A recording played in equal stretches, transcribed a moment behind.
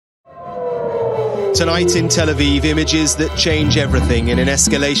Tonight in Tel Aviv, images that change everything in an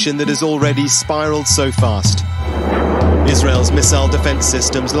escalation that has already spiraled so fast. Israel's missile defense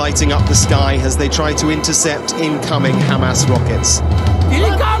systems lighting up the sky as they try to intercept incoming Hamas rockets.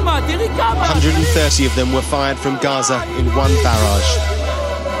 130 of them were fired from Gaza in one barrage.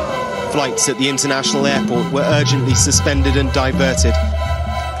 Flights at the international airport were urgently suspended and diverted.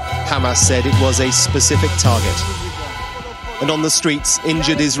 Hamas said it was a specific target. And on the streets,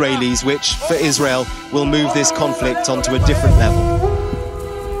 injured Israelis, which, for Israel, will move this conflict onto a different level.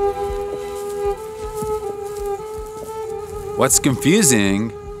 What's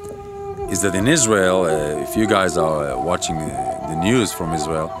confusing is that in Israel, if you guys are watching the news from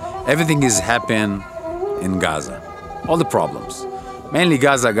Israel, everything is happening in Gaza. All the problems. Mainly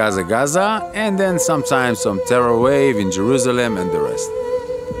Gaza, Gaza, Gaza, and then sometimes some terror wave in Jerusalem and the rest.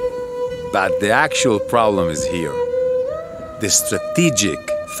 But the actual problem is here. The strategic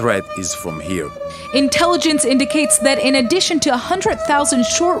threat is from here. Intelligence indicates that in addition to 100,000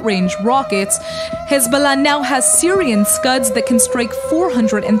 short-range rockets, Hezbollah now has Syrian Scuds that can strike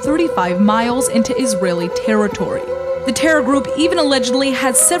 435 miles into Israeli territory. The terror group even allegedly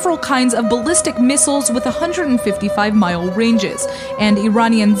has several kinds of ballistic missiles with 155-mile ranges, and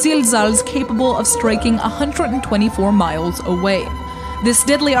Iranian Zilzals capable of striking 124 miles away. This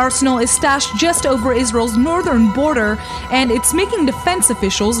deadly arsenal is stashed just over Israel's northern border, and it's making defense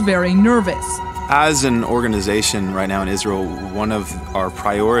officials very nervous. As an organization right now in Israel, one of our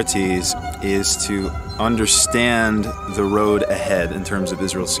priorities is to understand the road ahead in terms of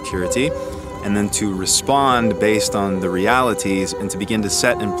Israel's security, and then to respond based on the realities and to begin to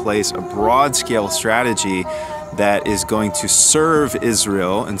set in place a broad-scale strategy that is going to serve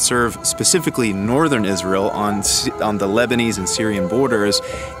Israel and serve specifically northern Israel on the Lebanese and Syrian borders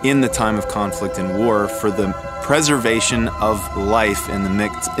in the time of conflict and war for the preservation of life in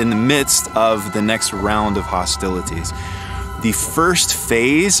the midst of the next round of hostilities. The first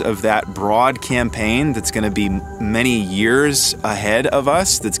phase of that broad campaign that's going to be many years ahead of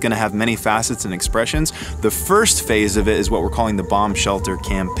us, that's going to have many facets and expressions, the first phase of it is what we're calling the bomb shelter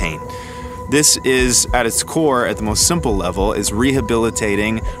campaign. This is, at its core, at the most simple level, is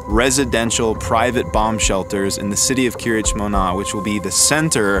rehabilitating residential private bomb shelters in the city of Kiryat Shmona, which will be the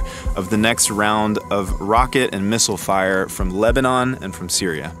center of the next round of rocket and missile fire from Lebanon and from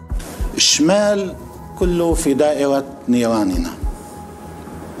Syria. الشمال كله في دائرة نيراننا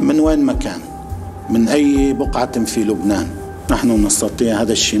من وين ما كان من أي بقعة في لبنان نحن نستطيع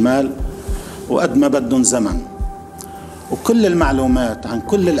هذا الشمال وقد ما بدهم زمن وكل المعلومات عن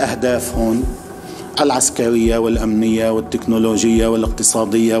كل الأهداف هون العسكرية والأمنية والتكنولوجية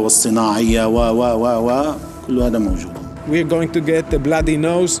والاقتصادية والصناعية كل هذا موجود. We're going to get a bloody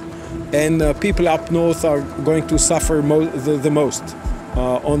nose, and people up north are going to suffer the most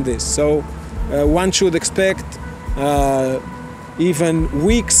on this. So one should expect even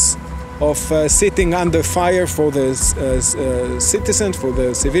weeks of sitting under fire for the citizens, for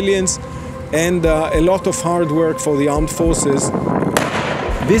the civilians, and a lot of hard work for the armed forces.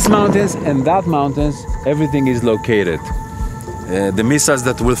 These mountains and that mountains, everything is located. The missiles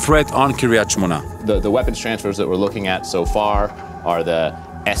that will threat on Kiryat Shmona. The weapons transfers that we're looking at so far are the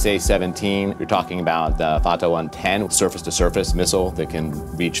SA-17. You're talking about the Fatah 110 surface-to-surface missile that can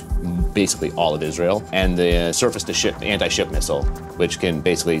reach basically all of Israel, and the surface-to-ship anti-ship missile, which can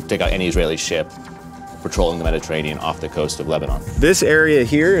basically take out any Israeli ship patrolling the Mediterranean off the coast of Lebanon. This area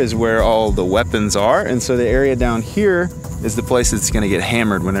here is where all the weapons are, and so the area down here is the place that's going to get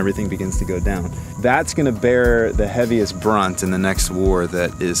hammered when everything begins to go down. That's going to bear the heaviest brunt in the next war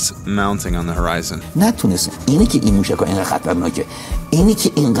that is mounting on the horizon. اینی که این موشک‌ها اینقدر خطرناکه، اینی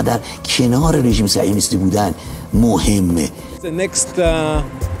که اینقدر کنار رژیم صهیونیستی بودن مهمه. The next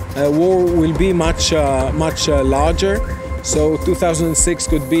war will be much larger. So 2006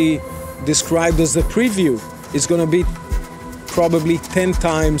 could be described as a preview. It's going to be probably 10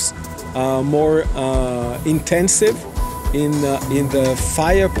 times more intensive in the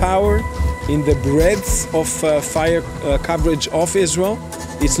firepower, in the breadth of fire coverage of Israel.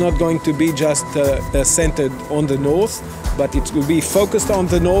 It's not going to be just centered on the north, but it will be focused on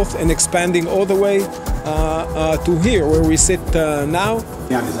the north and expanding all the way to here where we sit now.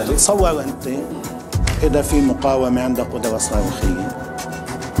 تصور أنت إذا في مقاومة عندك قدرة صاروخية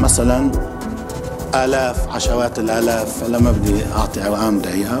مثلا آلاف عشرات الآلاف، لما بدي أعطي أرقام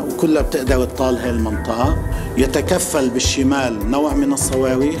دقيقة، وكلها بتقدر تطال هاي المنطقة. يتكفل بالشمال نوع من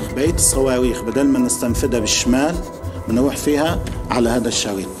الصواريخ، بقية الصواريخ بدل ما نستنفذها بالشمال بنروح فيها على هذا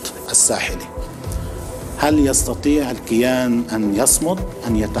الشريط الساحلي. هل يستطيع الكيان أن يصمد،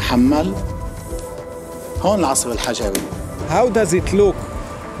 أن يتحمل؟ هون العصر الحجري. How does it look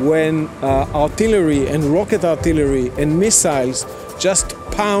when artillery and rocket artillery and missiles just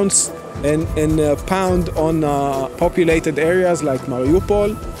pound on populated areas like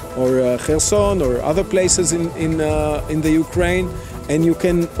Mariupol or Kherson or other places in the Ukraine, and you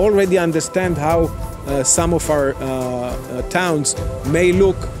can already understand how some of our towns may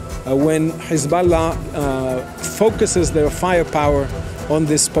look when Hezbollah focuses their firepower on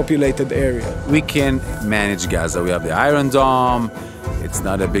this populated area. We can manage Gaza. We have the Iron Dome. It's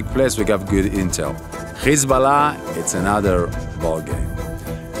not a big place. We have good intel. Hezbollah, it's another ballgame.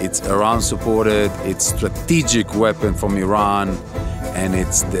 It's Iran supported. It's strategic weapon from Iran, and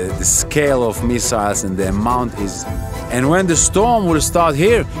it's the scale of missiles and the amount is. And when the storm will start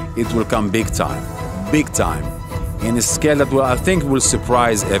here, it will come big time, in a scale that I think will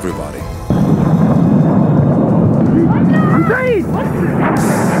surprise everybody.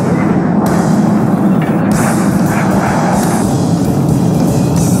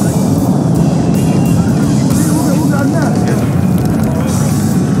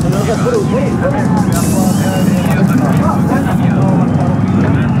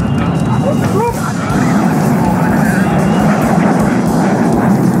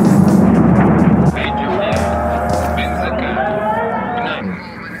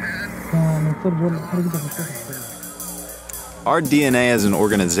 Our DNA as an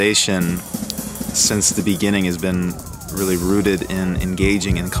organization since the beginning has been really rooted in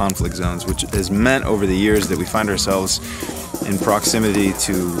engaging in conflict zones, which has meant over the years that we find ourselves in proximity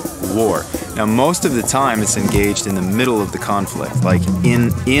to war. Now, most of the time it's engaged in the middle of the conflict, like in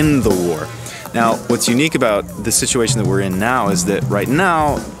the war. Now, what's unique about the situation that we're in now is that right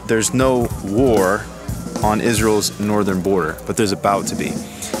now there's no war on Israel's northern border, but there's about to be.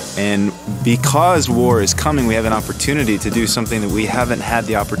 And because war is coming, we have an opportunity to do something that we haven't had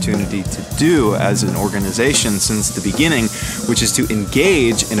the opportunity to do as an organization since the beginning, which is to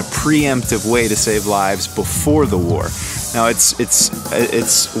engage in a preemptive way to save lives before the war. Now,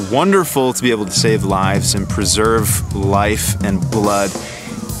 it's wonderful to be able to save lives and preserve life and blood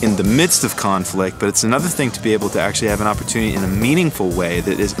in the midst of conflict, but it's another thing to be able to actually have an opportunity in a meaningful way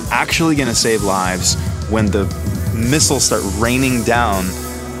that is actually going to save lives when the missiles start raining down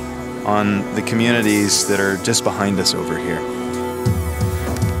on the communities that are just behind us over here.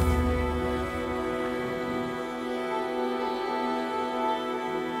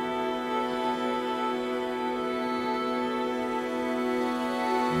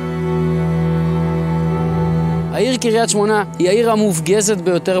 העיר קריית שמונה היא העיר המופגזת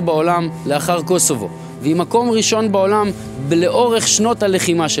ביותר בעולם לאחר קוסובו, והיא מקום ראשון בעולם לאורך שנות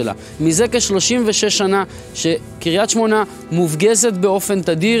הלחימה שלה. מזה כ-36 שנה שקריית שמונה מופגזת באופן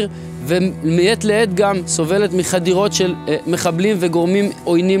תדיר, ומעת לעת גם סובלת מחדירות של מחבלים וגורמים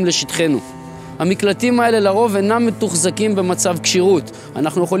עוינים לשטחנו. המקלטים האלה לרוב אינם מתוחזקים במצב קשירות.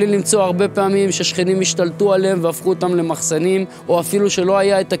 אנחנו יכולים למצוא הרבה פעמים ששכנים השתלטו עליהם והפכו אותם למחסנים, או אפילו שלא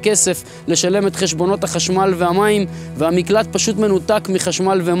היה את הכסף לשלם את חשבונות החשמל והמים, והמקלט פשוט מנותק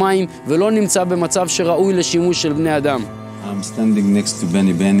מחשמל ומים ולא נמצא במצב שראוי לשימוש של בני אדם. I'm standing next to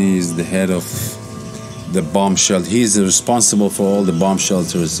Benny. Benny is the head of the bomb shelter. He's responsible for all the bomb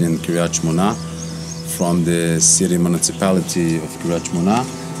shelters in Kiryat Shmona from the city municipality of Kiryat Shmona.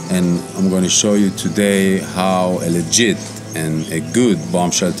 And I'm going to show you today how a legit and a good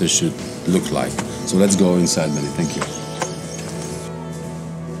bomb shelter should look like. So let's go inside, Benny. Thank you.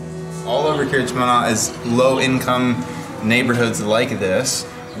 All over Kiryat Shmona is low-income neighborhoods like this,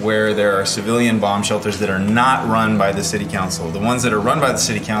 where there are civilian bomb shelters that are not run by the city council. The ones that are run by the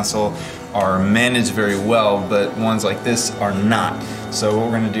city council are managed very well, but ones like this are not. So what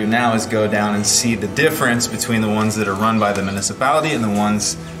we're going to do now is go down and see the difference between the ones that are run by the municipality and the ones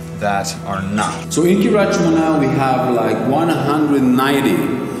that are not. So in Kiryat Shmona we have like 190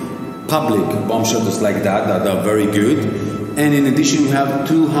 public bomb shelters like that are very good. And in addition we have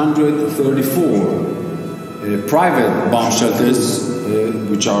 234 private bomb shelters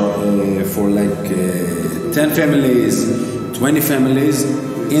which are for like 10 families, 20 families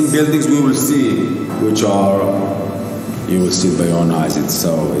in buildings we will see, which are, you will see by your own eyes. It's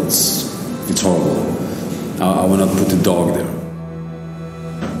horrible. I will not put a dog there.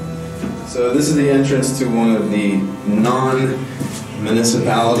 So this is the entrance to one of the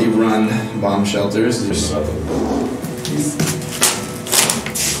non-municipality run bomb shelters.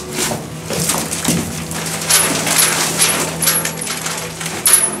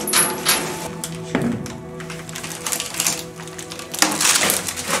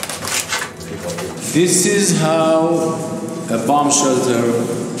 This is how a bomb shelter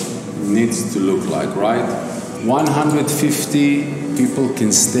needs to look like, right? 150 people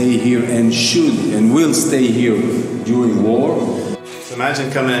can stay here and should and will stay here during war. So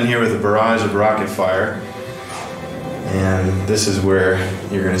imagine coming in here with a barrage of rocket fire, and this is where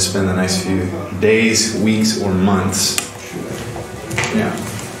you're going to spend the next few days, weeks, or months. Yeah.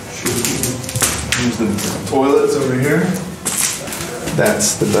 Here's the toilets over here.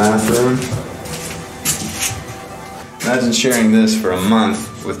 That's the bathroom. Imagine sharing this for a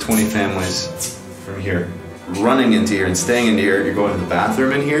month with 20 families from here. Running into here and staying into here. You're going to the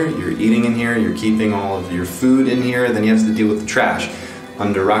bathroom in here, you're eating in here, you're keeping all of your food in here, then you have to deal with the trash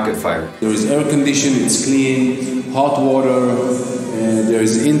under rocket fire. There is air conditioning, it's clean, hot water, there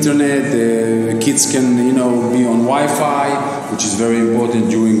is internet, the kids can, be on Wi-Fi, which is very important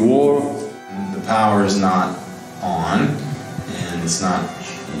during war. The power is not on, and it's not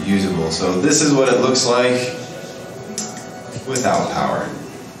usable. So this is what it looks like without power.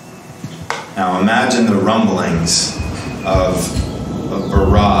 Now imagine the rumblings of a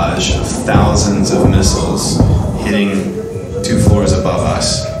barrage of thousands of missiles hitting 2 floors above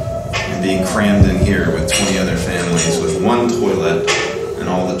us and being crammed in here with 20 other families with 1 toilet and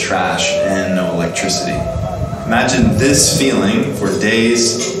all the trash and no electricity. Imagine this feeling for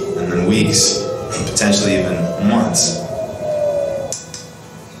days and then weeks and potentially even months.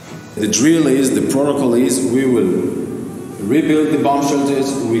 The drill is, the protocol is, we will rebuild the bomb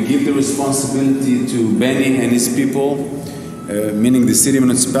shelters, we give the responsibility to Benny and his people, meaning the city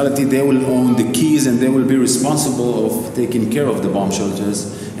municipality. They will own the keys and they will be responsible of taking care of the bomb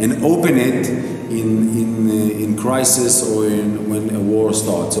shelters and open it in crisis or when a war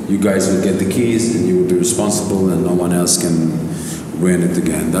starts. You guys will get the keys and you will be responsible and no one else can ruin it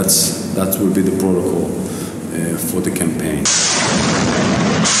again. That will be the protocol for the campaign.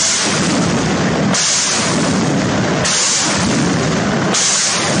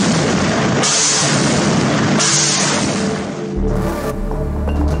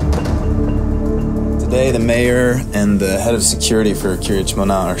 Today, the mayor and the head of security for Kiryat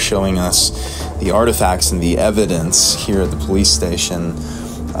Shmona are showing us the artifacts and the evidence here at the police station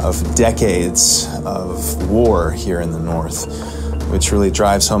of decades of war here in the north, which really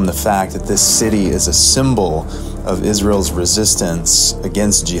drives home the fact that this city is a symbol of Israel's resistance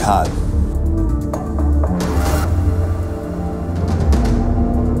against jihad.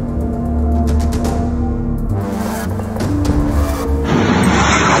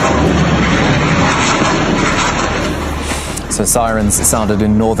 So sirens sounded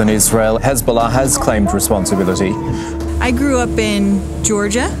in northern Israel. Hezbollah has claimed responsibility. I grew up in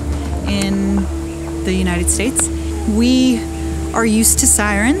Georgia, in the United States. We are used to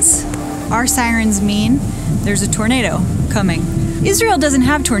sirens. Our sirens mean there's a tornado coming. Israel doesn't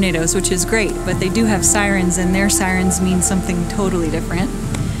have tornadoes, which is great, but they do have sirens, and their sirens mean something totally different.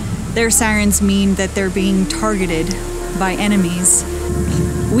 Their sirens mean that they're being targeted by enemies.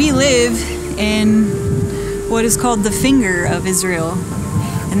 We live in what is called the finger of Israel,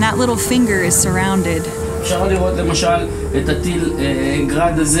 and that little finger is surrounded. אפשר לראות למשל את הטיל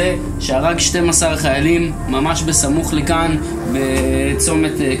גרד הזה שהרג 12 חיילים ממש בסמוך לכאן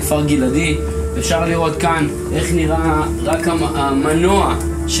בצומת כפר גלעדי. אפשר לראות כאן איך נראה רק המנוע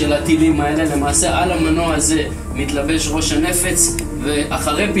של הטילים האלה. למעשה על המנוע הזה מתלבש ראש הנפץ,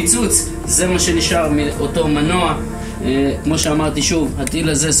 ואחרי פיצוץ זה מה שנשאר מאותו מנוע. כמו שאמרתי שוב, הטיל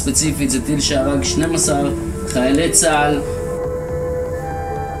הזה ספציפית זה טיל שהרג 12 חיילי צה"ל.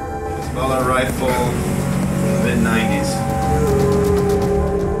 Hezbollah rifle, mid-90s.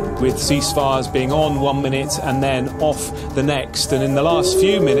 With ceasefires being on 1 minute and then off the next. And in the last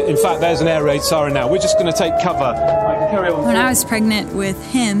few minutes, in fact, there's an air raid siren now. We're just going to take cover. Carry on. When I was pregnant with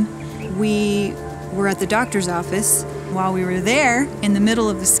him, we were at the doctor's office. While we were there, in the middle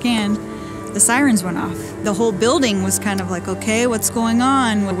of the scan, the sirens went off. The whole building was kind of like, okay, what's going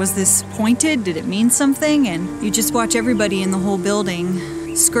on? Was this pointed? Did it mean something? And you just watch everybody in the whole building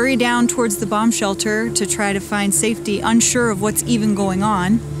scurry down towards the bomb shelter to try to find safety, unsure of what's even going on.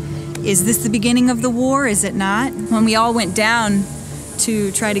 Is this the beginning of the war? Is it not? When we all went down to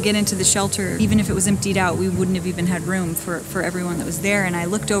try to get into the shelter, even if it was emptied out, we wouldn't have even had room for everyone that was there. And I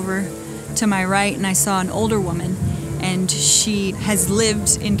looked over to my right and I saw an older woman, and she has lived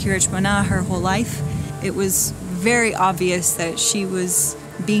in Kiryat Shmona her whole life. It was very obvious that she was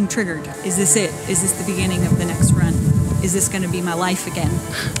being triggered. Is this it? Is this the beginning of the next run? Is this going to be my life again?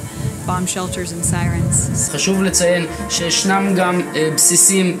 Bomb shelters and sirens. חשוב לציין שישנם גם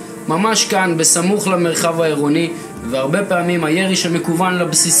בסיסים ממש כאן בסמוך למרחב העירוני, והרבה פעמים הירי שמכוון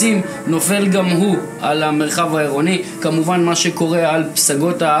לבסיסים נופל גם הוא על המרחב העירוני. כמובן מה שקורה על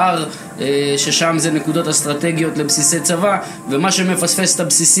פסגות ההר, ששם זה נקודות אסטרטגיות לבסיסי צבא, ומה שמפספס את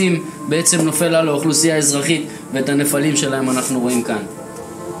הבסיסים בעצם נופל על האוכלוסייה האזרחית, ואת הנפלים שלהם אנחנו רואים כאן.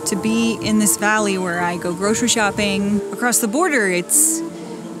 to be in this valley where I go grocery shopping. Across the border, it's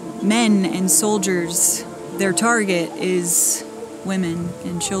men and soldiers. Their target is women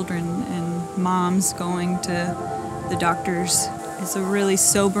and children and moms going to the doctors. It's a really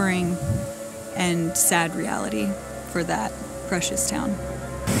sobering and sad reality for that precious town.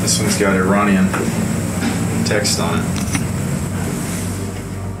 This one's got Iranian text on it.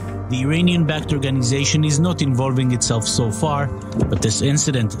 The Iranian-backed organization is not involving itself so far, but this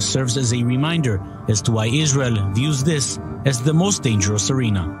incident serves as a reminder as to why Israel views this as the most dangerous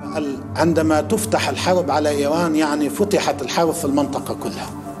arena. عندما تفتح الحرب على إيران يعني فتحت الحرب في المنطقة كلها.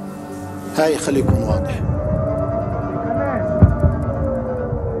 هاي خليكم واضح.